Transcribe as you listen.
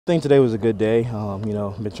I think today was a good day.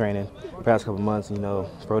 Been training the past couple months.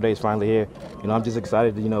 Pro day's finally here. I'm just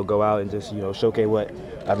excited to go out and just showcase what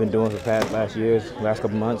I've been doing for the last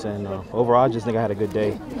couple months, and overall, I just think I had a good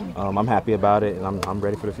day. I'm happy about it, and I'm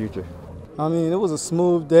ready for the future. I mean, it was a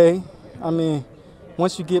smooth day. I mean,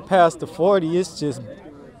 once you get past the 40, it's just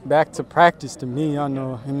back to practice to me. I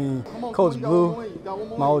know. I mean, Coach Blue,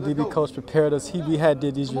 my old DB coach, prepared us. We had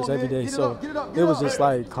did these drills every day, so it was just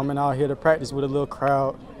like coming out here to practice with a little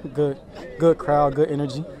crowd, good crowd, good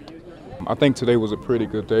energy. I think today was a pretty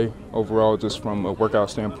good day overall, just from a workout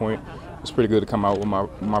standpoint. It's pretty good to come out with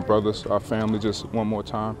my brothers, our family, just one more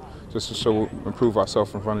time, just to improve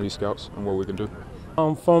ourselves in front of these scouts and what we can do.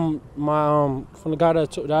 From the guy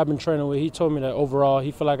that I've been training with, he told me that overall he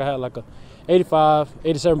felt like I had like a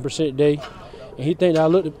 87% day, and he think that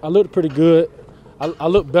I looked pretty good. I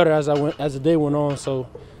looked better as the day went on, so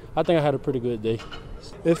I think I had a pretty good day.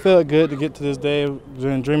 It felt good to get to this day. I've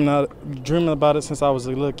been dreaming about it since I was a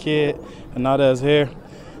little kid, and now that it's here,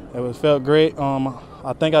 it felt great.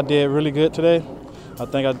 I think I did really good today. I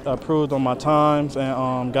think I improved on my times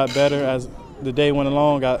and got better as the day went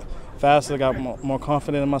along. Got faster, got more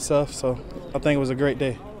confident in myself. So I think it was a great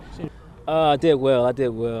day. I did well.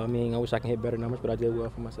 I mean, I wish I could hit better numbers, but I did well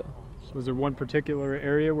for myself. Was there one particular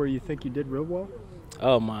area where you think you did real well?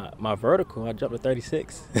 Oh, my vertical, I jumped to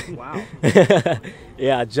 36. Wow.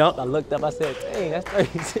 Yeah, I jumped, I looked up, I said, dang, that's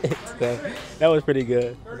 36. So that was pretty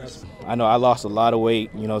good. I know I lost a lot of weight,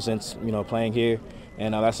 since playing here,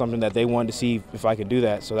 and that's something that they wanted to see if I could do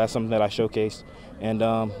that. So that's something that I showcased. And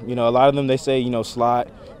a lot of them, they say slot,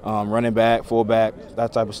 running back, fullback,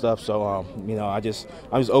 that type of stuff. So I'm just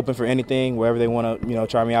open for anything, wherever they want to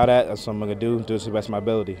try me out at. That's what I'm gonna do to the best of my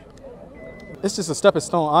ability. It's just a stepping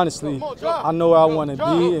stone, honestly. I know where I want to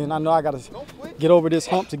be, and I know I got to get over this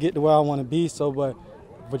hump to get to where I want to be. So, but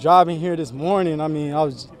for driving here this morning, I mean,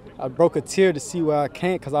 I broke a tear to see where I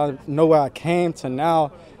came, because I know where I came to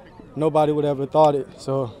now. Nobody would ever thought it.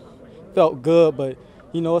 So, felt good, but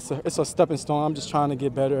it's a stepping stone. I'm just trying to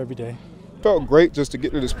get better every day. Felt great just to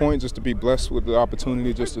get to this point, just to be blessed with the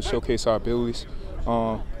opportunity, just to showcase our abilities.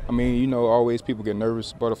 I mean, always people get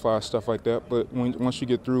nervous, butterflies, stuff like that. But once you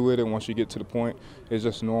get through it and once you get to the point, it's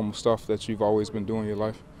just normal stuff that you've always been doing in your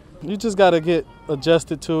life. You just got to get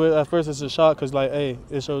adjusted to it. At first, it's a shock because,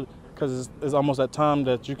 because it's almost that time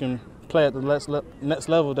that you can play at the next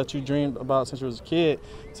level that you dreamed about since you was a kid.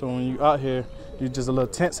 So when you out here, you're just a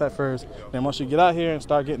little tense at first. Then once you get out here and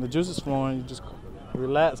start getting the juices flowing, you just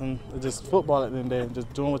relax and just football at the end of the day and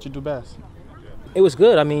just doing what you do best. It was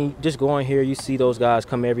good. I mean, just going here, you see those guys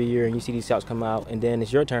come every year, and you see these scouts come out, and then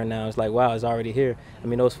it's your turn now. It's like, wow, it's already here. I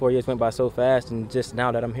mean, those 4 years went by so fast, and just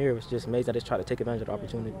now that I'm here, it's just amazing. I just try to take advantage of the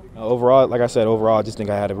opportunity. Overall, like I said, I just think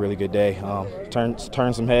I had a really good day. Turn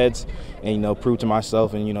some heads, and prove to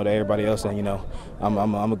myself and to everybody else that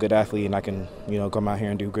I'm a good athlete, and I can come out here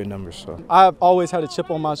and do good numbers. So I've always had a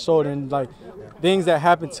chip on my shoulder, and like things that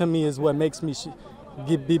happen to me is what makes me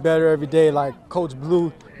be better every day. Like Coach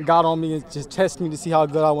Blue got on me and just tested me to see how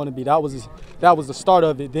good I want to be. That was the start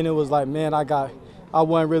of it. Then it was like, man, I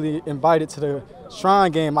wasn't really invited to the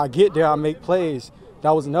Shrine game. I get there, I make plays.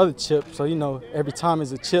 That was another chip. So every time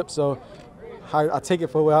is a chip. So I take it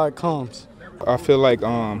for how it comes. I feel like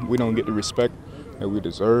we don't get the respect that we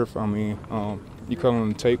deserve. I mean, you come on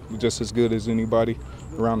the tape just as good as anybody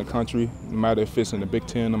around the country, no matter if it's in the Big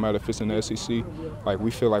Ten, no matter if it's in the SEC. Like,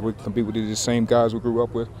 we feel like we can compete with these same guys we grew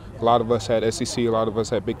up with. A lot of us had SEC, a lot of us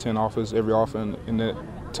had Big Ten offers, every offer, and that,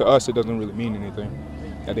 to us, it doesn't really mean anything.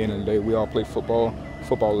 At the end of the day, we all play football.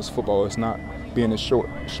 Football is football. It's not being in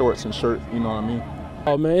shorts and shirt, you know what I mean?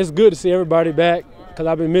 Oh, man, it's good to see everybody back, because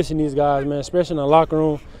I've been missing these guys, man, especially in the locker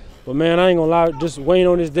room. But, man, I ain't going to lie, just waiting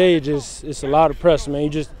on this day, it's a lot of pressure,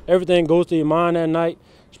 man. Everything goes through your mind that night.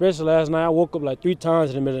 Especially last night, I woke up like 3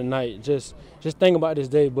 times in the middle of the night, just thinking about this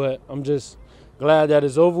day. But I'm just glad that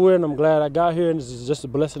it's over with, and I'm glad I got here, and it's just a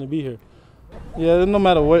blessing to be here. Yeah, no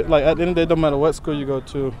matter what, like at the end of the day, no matter what school you go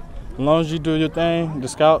to, as long as you do your thing, the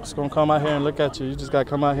scouts gonna come out here and look at you. You just gotta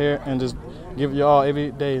come out here and just give it your all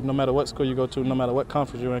every day, no matter what school you go to, no matter what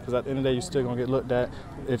conference you're in, because at the end of the day, you're still gonna get looked at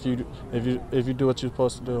if you do what you're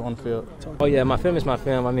supposed to do on the field. Oh yeah, my film is my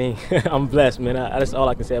film. I mean, I'm blessed, man. That's all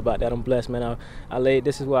I can say about that. I'm blessed, man.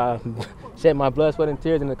 This is why I shed my blood, sweat, and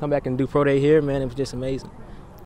tears, and to come back and do pro day here, man. It was just amazing.